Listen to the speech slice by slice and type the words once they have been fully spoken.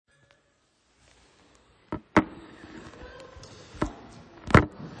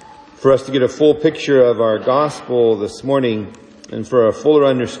For us to get a full picture of our gospel this morning and for a fuller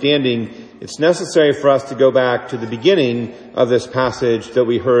understanding, it's necessary for us to go back to the beginning of this passage that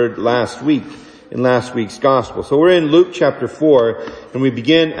we heard last week in last week's gospel. So we're in Luke chapter 4 and we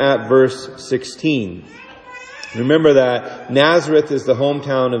begin at verse 16. Remember that Nazareth is the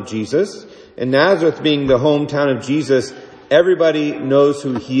hometown of Jesus, and Nazareth being the hometown of Jesus, everybody knows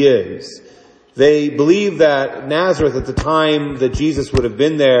who he is. They believe that Nazareth at the time that Jesus would have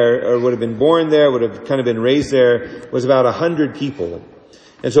been there, or would have been born there, would have kind of been raised there, was about 100 people.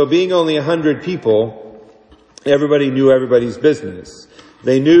 And so being only 100 people, everybody knew everybody's business.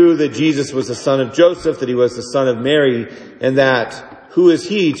 They knew that Jesus was the son of Joseph, that he was the son of Mary, and that who is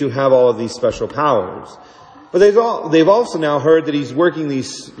he to have all of these special powers? But they've also now heard that he's working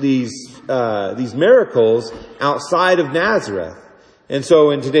these miracles outside of Nazareth. And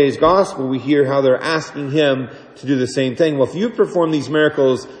so in today's gospel, we hear how they're asking him to do the same thing. Well, if you perform these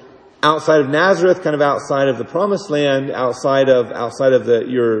miracles outside of Nazareth, kind of outside of the promised land, outside of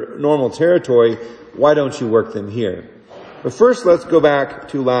your normal territory, why don't you work them here? But first, let's go back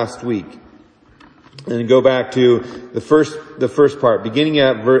to last week and go back to the first part, beginning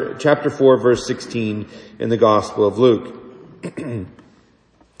at chapter 4, verse 16 in the Gospel of Luke.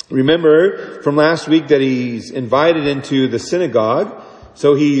 Remember from last week that he's invited into the synagogue.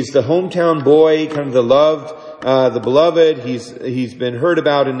 So he's the hometown boy, kind of the beloved. He's been heard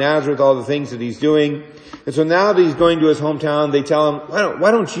about in Nazareth, all the things that he's doing. And so now that he's going to his hometown, they tell him,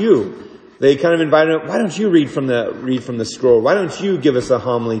 why don't you? They kind of invite him, why don't you read from the scroll? Why don't you give us a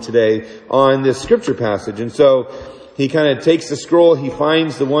homily today on this scripture passage? And so he kind of takes the scroll, he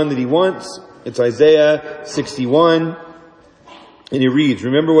finds the one that he wants. It's Isaiah 61. And he reads,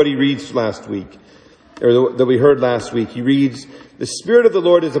 remember what he reads last week, or that we heard last week. He reads, "The Spirit of the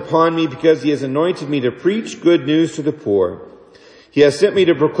Lord is upon me because he has anointed me to preach good news to the poor. He has sent me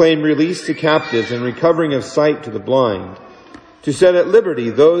to proclaim release to captives and recovering of sight to the blind, to set at liberty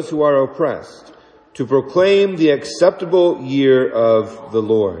those who are oppressed, to proclaim the acceptable year of the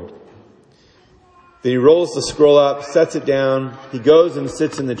Lord." Then he rolls the scroll up, sets it down, he goes and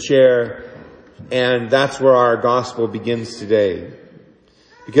sits in the chair, and that's where our gospel begins today.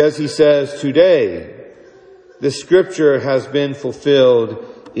 Because he says, "Today, the scripture has been fulfilled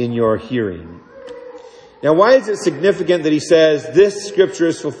in your hearing." Now, why is it significant that he says, this scripture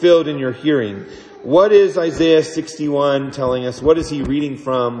is fulfilled in your hearing? What is Isaiah 61 telling us? What is he reading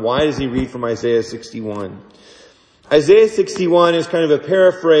from? Why does he read from Isaiah 61? Isaiah 61 is kind of a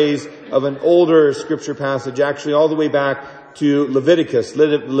paraphrase of an older scripture passage, actually all the way back to Leviticus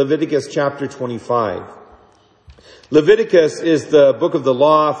chapter 25. Leviticus is the book of the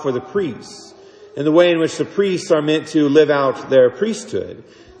law for the priests, and the way in which the priests are meant to live out their priesthood.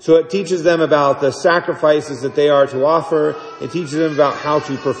 So it teaches them about the sacrifices that they are to offer. It teaches them about how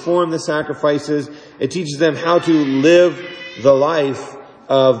to perform the sacrifices. It teaches them how to live the life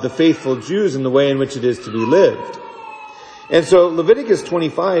of the faithful Jews in the way in which it is to be lived. And so Leviticus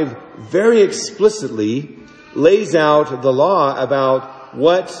 25 very explicitly lays out the law about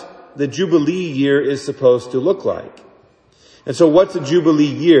what the Jubilee year is supposed to look like. And so what's a Jubilee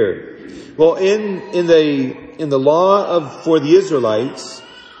year? Well, in the law for the Israelites,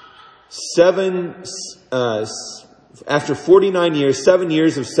 after 49 years, 7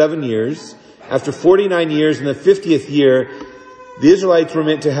 years of 7 years, after 49 years in the 50th year, the Israelites were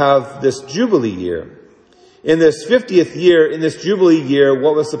meant to have this Jubilee year. In this 50th year, in this Jubilee year,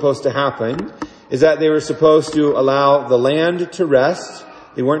 what was supposed to happen is that they were supposed to allow the land to rest.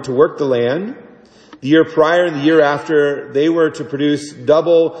 They weren't to work the land. The year prior and the year after, they were to produce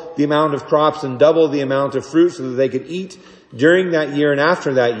double the amount of crops and double the amount of fruit so that they could eat during that year and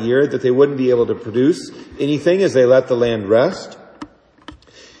after that year, that they wouldn't be able to produce anything as they let the land rest.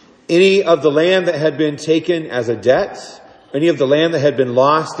 Any of the land that had been taken as a debt, any of the land that had been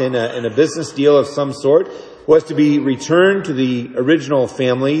lost in a business deal of some sort, was to be returned to the original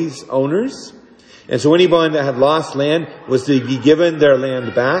family's owners. And so anyone that had lost land was to be given their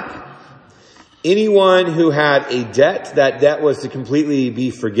land back. Anyone who had a debt, that debt was to completely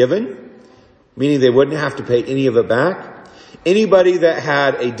be forgiven, meaning they wouldn't have to pay any of it back. Anybody that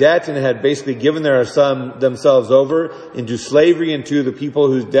had a debt and had basically given themselves over into slavery and to the people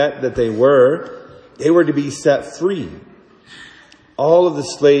whose debt that they were to be set free. All of the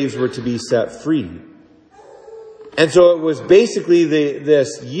slaves were to be set free. And so it was basically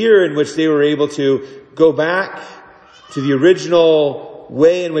this year in which they were able to go back to the original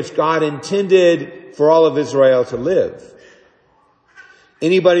way in which God intended for all of Israel to live.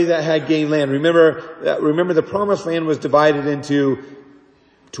 Anybody that had gained land, remember the promised land was divided into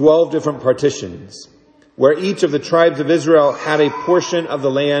 12 different partitions. where each of the tribes of Israel had a portion of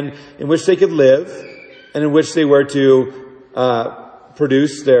the land in which they could live and in which they were to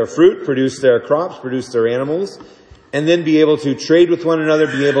produce their fruit, produce their crops, produce their animals, and then be able to trade with one another,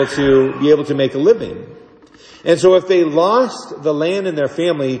 be able to make a living. And so if they lost the land in their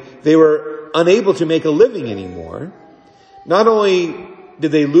family, they were unable to make a living anymore. Not only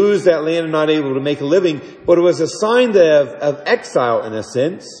did they lose that land and not able to make a living, but it was a sign of exile in a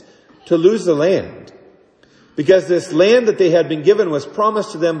sense to lose the land. Because this land that they had been given was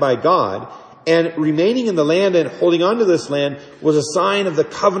promised to them by God, and remaining in the land and holding on to this land was a sign of the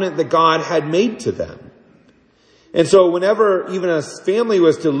covenant that God had made to them. And so whenever even a family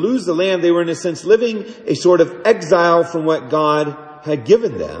was to lose the land, they were in a sense living a sort of exile from what God had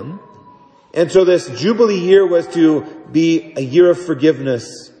given them. And so this Jubilee year was to be a year of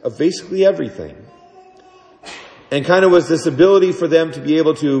forgiveness of basically everything. And kind of was this ability for them to be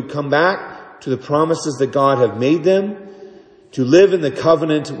able to come back to the promises that God had made them, to live in the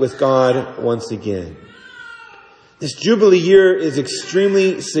covenant with God once again. This Jubilee year is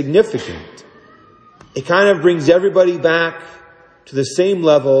extremely significant. It kind of brings everybody back to the same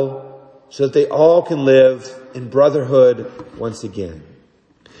level so that they all can live in brotherhood once again.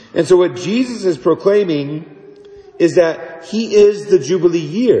 And so what Jesus is proclaiming is that He is the Jubilee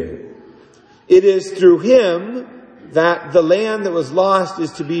year. It is through Him that the land that was lost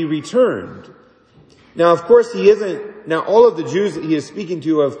is to be returned. Now, of course, all of the Jews that He is speaking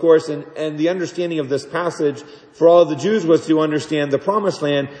to, of course, and the understanding of this passage for all of the Jews was to understand the promised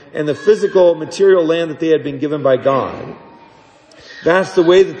land and the physical, material land that they had been given by God. That's the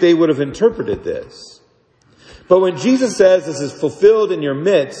way that they would have interpreted this. But when Jesus says this is fulfilled in your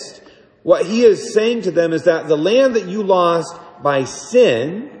midst, what He is saying to them is that the land that you lost by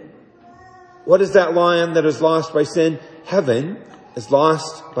sin, what is that land that is lost by sin? Heaven is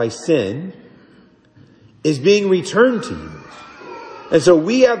lost by sin, is being returned to you. And so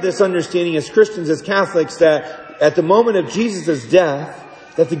we have this understanding as Christians, as Catholics, that at the moment of Jesus' death,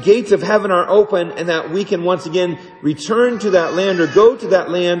 that the gates of heaven are open and that we can once again return to that land or go to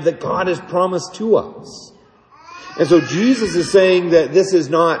that land that God has promised to us. And so Jesus is saying that this is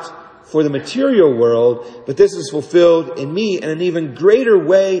not for the material world, but this is fulfilled in me, and an even greater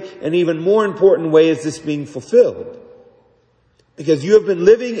way, an even more important way is this being fulfilled. Because you have been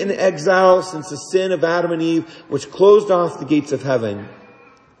living in exile since the sin of Adam and Eve, which closed off the gates of heaven.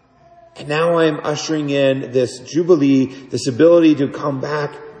 And now I am ushering in this Jubilee, this ability to come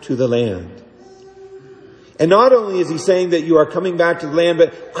back to the land. And not only is He saying that you are coming back to the land,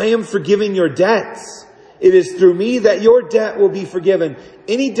 but I am forgiving your debts. It is through me that your debt will be forgiven.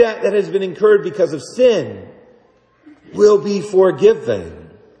 Any debt that has been incurred because of sin will be forgiven.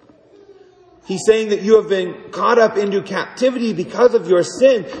 He's saying that you have been caught up into captivity because of your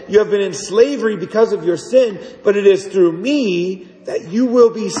sin. You have been in slavery because of your sin. But it is through me that you will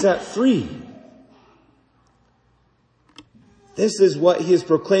be set free. This is what He is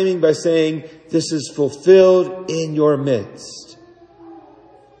proclaiming by saying, this is fulfilled in your midst.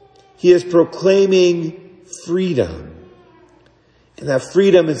 He is proclaiming freedom. And that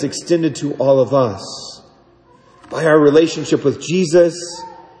freedom is extended to all of us by our relationship with Jesus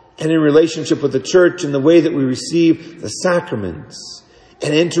and in relationship with the church in the way that we receive the sacraments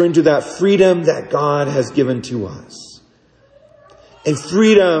and enter into that freedom that God has given to us. A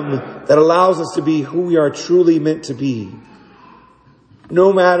freedom that allows us to be who we are truly meant to be.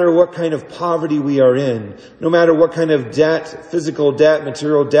 No matter what kind of poverty we are in, no matter what kind of debt, physical debt,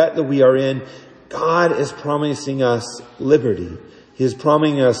 material debt that we are in, God is promising us liberty. He is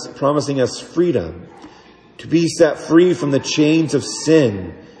promising us freedom, to be set free from the chains of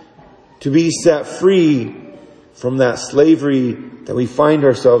sin, to be set free from that slavery that we find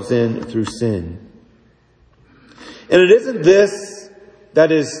ourselves in through sin. And it isn't this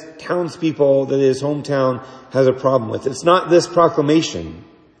that His townspeople, that His hometown has a problem with. It's not this proclamation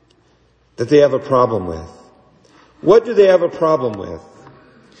that they have a problem with. What do they have a problem with?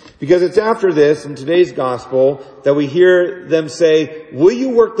 Because it's after this, in today's gospel, that we hear them say, will you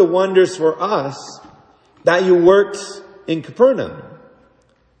work the wonders for us that you worked in Capernaum?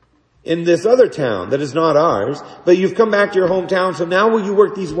 In this other town that is not ours, but you've come back to your hometown, so now will you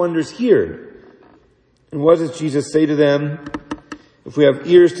work these wonders here? And what does Jesus say to them? If we have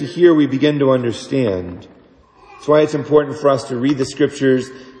ears to hear, we begin to understand. That's why it's important for us to read the scriptures,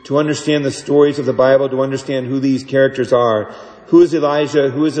 to understand the stories of the Bible, to understand who these characters are. Who is Elijah?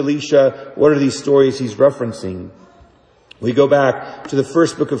 Who is Elisha? What are these stories He's referencing? We go back to the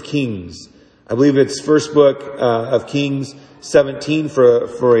first book of Kings. I believe it's first book of Kings 17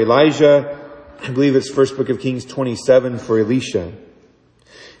 for Elijah. I believe it's first book of Kings 27 for Elisha.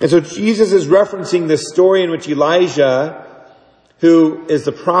 And so Jesus is referencing this story in which Elijah, who is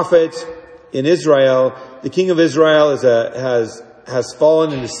the prophet in Israel, the king of Israel has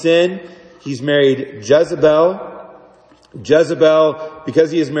fallen into sin. He's married Jezebel.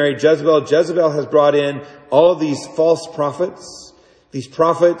 Because he has married Jezebel has brought in all of these false prophets. These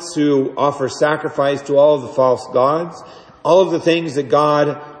prophets who offer sacrifice to all of the false gods. All of the things that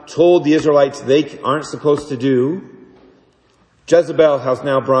God told the Israelites they aren't supposed to do. Jezebel has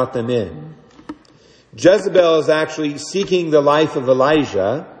now brought them in. Jezebel is actually seeking the life of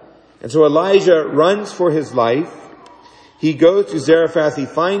Elijah. And so Elijah runs for his life. He goes to Zarephath. He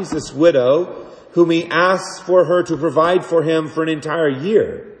finds this widow whom he asks for her to provide for him for an entire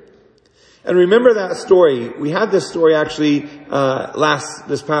year. And remember that story. We had this story actually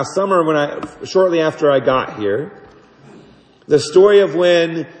this past summer shortly after I got here. The story of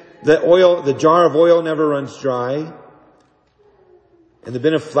when the jar of oil never runs dry and the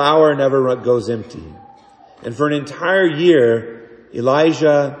bin of flour never goes empty. And for an entire year,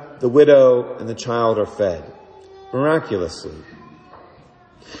 Elijah, the widow, and the child are fed miraculously.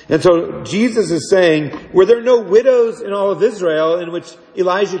 And so Jesus is saying, were there no widows in all of Israel in which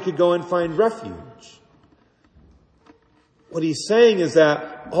Elijah could go and find refuge? What he's saying is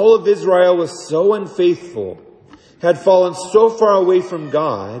that all of Israel was so unfaithful, had fallen so far away from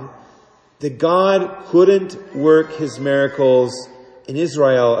God, that God couldn't work his miracles in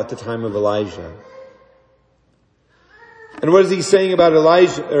Israel at the time of Elijah. And what is he saying about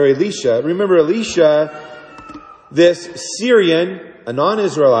Elisha? Remember Elisha, this Syrian, a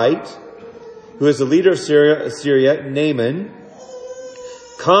non-Israelite, who is the leader of Syria, Naaman,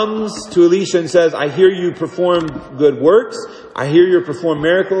 comes to Elisha and says, I hear you perform good works. I hear you perform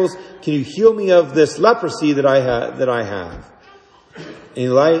miracles. Can you heal me of this leprosy that I have? And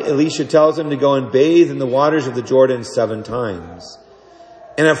Elisha tells him to go and bathe in the waters of the Jordan 7 times.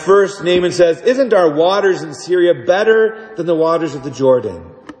 And at first Naaman says, isn't our waters in Syria better than the waters of the Jordan?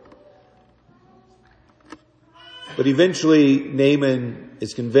 But eventually Naaman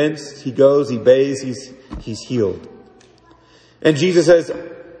is convinced. He goes, he bathes, he's healed. And Jesus says,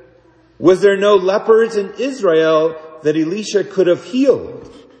 was there no lepers in Israel that Elisha could have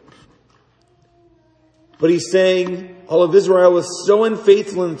healed? But he's saying all of Israel was so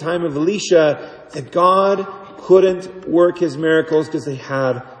unfaithful in the time of Elisha that God couldn't work his miracles because they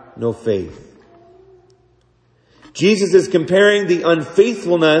had no faith. Jesus is comparing the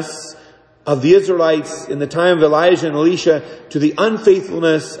unfaithfulness of the Israelites in the time of Elijah and Elisha to the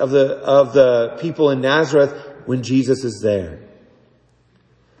unfaithfulness of the people in Nazareth when Jesus is there.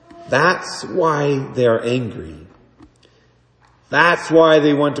 That's why they are angry. That's why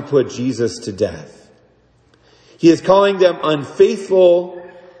they want to put Jesus to death. He is calling them unfaithful.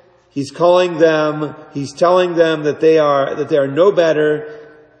 He's telling them that they are no better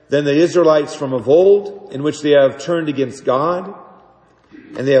than the Israelites from of old, in which they have turned against God,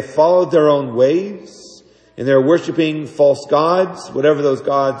 and they have followed their own ways, and they're worshiping false gods. Whatever those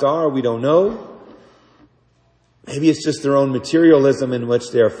gods are, we don't know. Maybe it's just their own materialism in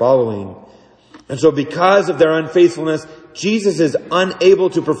which they are following. And so because of their unfaithfulness, Jesus is unable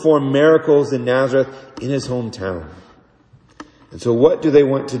to perform miracles in Nazareth in his hometown. And so what do they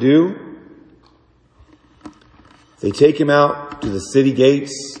want to do? They take him out to the city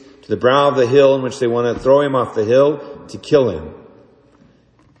gates, to the brow of the hill in which they want to throw him off the hill to kill him.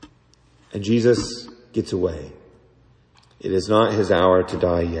 And Jesus gets away. It is not his hour to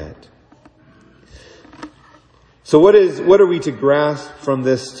die yet. So what are we to grasp from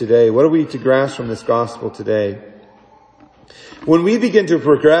this today? What are we to grasp from this gospel today? When we begin to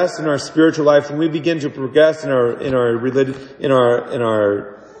progress in our spiritual life, when we begin to progress in our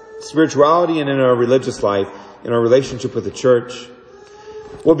spirituality and in our religious life, in our relationship with the church,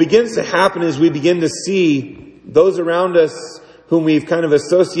 what begins to happen is we begin to see those around us whom we've kind of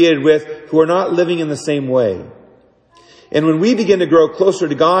associated with who are not living in the same way. And when we begin to grow closer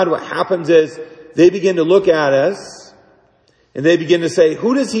to God, what happens is they begin to look at us and they begin to say,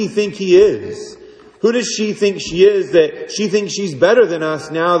 who does he think he is? Who does she think she is that she thinks she's better than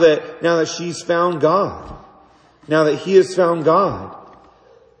us now that she's found God? Now that he has found God.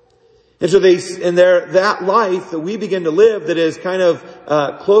 And so that life that we begin to live that is kind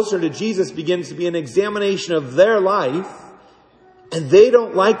of closer to Jesus begins to be an examination of their life. And they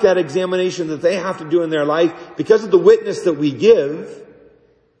don't like that examination that they have to do in their life because of the witness that we give.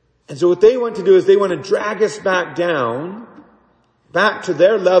 And so what they want to do is they want to drag us back down, back to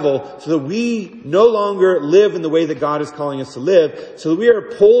their level, so that we no longer live in the way that God is calling us to live, so that we are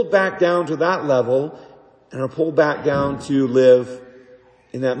pulled back down to that level and are pulled back down to live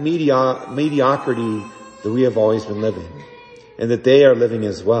in that mediocrity that we have always been living. and that they are living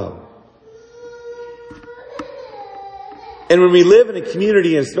as well. And when we live in a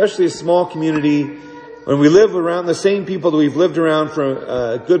community, especially a small community, when we live around the same people that we've lived around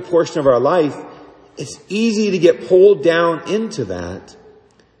for a good portion of our life, it's easy to get pulled down into that.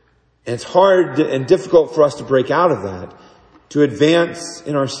 And it's hard and difficult for us to break out of that, to advance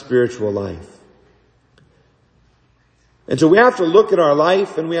in our spiritual life. And so we have to look at our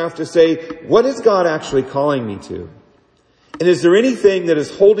life and we have to say, what is God actually calling me to? And is there anything that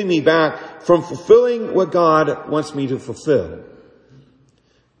is holding me back from fulfilling what God wants me to fulfill?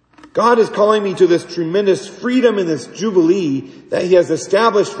 God is calling me to this tremendous freedom in this Jubilee that He has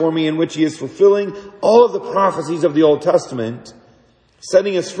established for me, in which He is fulfilling all of the prophecies of the Old Testament,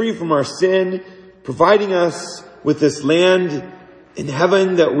 setting us free from our sin, providing us with this land in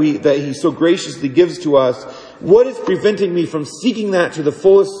heaven that He so graciously gives to us. What is preventing me from seeking that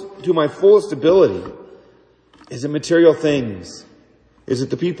to my fullest ability? Is it material things? Is it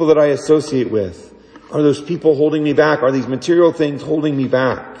the people that I associate with? Are those people holding me back? Are these material things holding me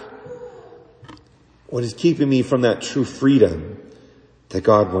back? What is keeping me from that true freedom that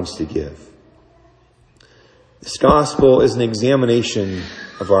God wants to give? This gospel is an examination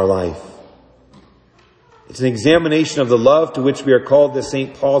of our life. It's an examination of the love to which we are called, that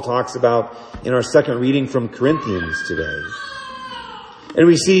St. Paul talks about in our second reading from Corinthians today. And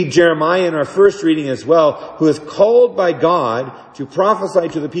we see Jeremiah in our first reading as well, who is called by God to prophesy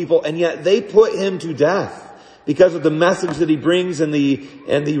to the people, and yet they put him to death because of the message that he brings and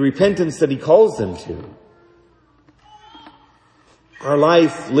the repentance that he calls them to. Our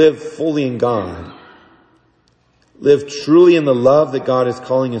life lived fully in God, live truly in the love that God is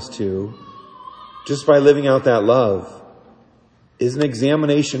calling us to, just by living out that love, is an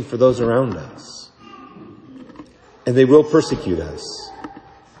examination for those around us. And they will persecute us.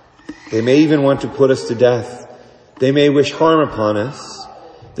 They may even want to put us to death. They may wish harm upon us.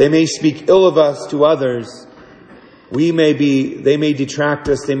 They may speak ill of us to others. They may detract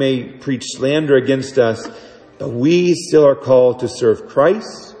us. They may preach slander against us. But we still are called to serve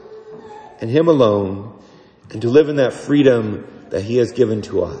Christ and Him alone, and to live in that freedom that He has given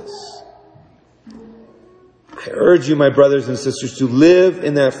to us. I urge you, my brothers and sisters, to live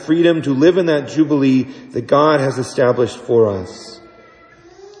in that freedom, to live in that Jubilee that God has established for us,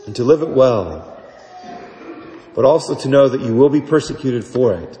 and to live it well, but also to know that you will be persecuted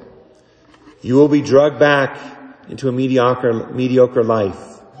for it. You will be dragged back into a mediocre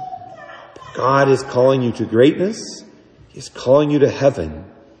life. But God is calling you to greatness. He's calling you to heaven.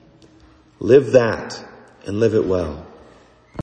 Live that and live it well.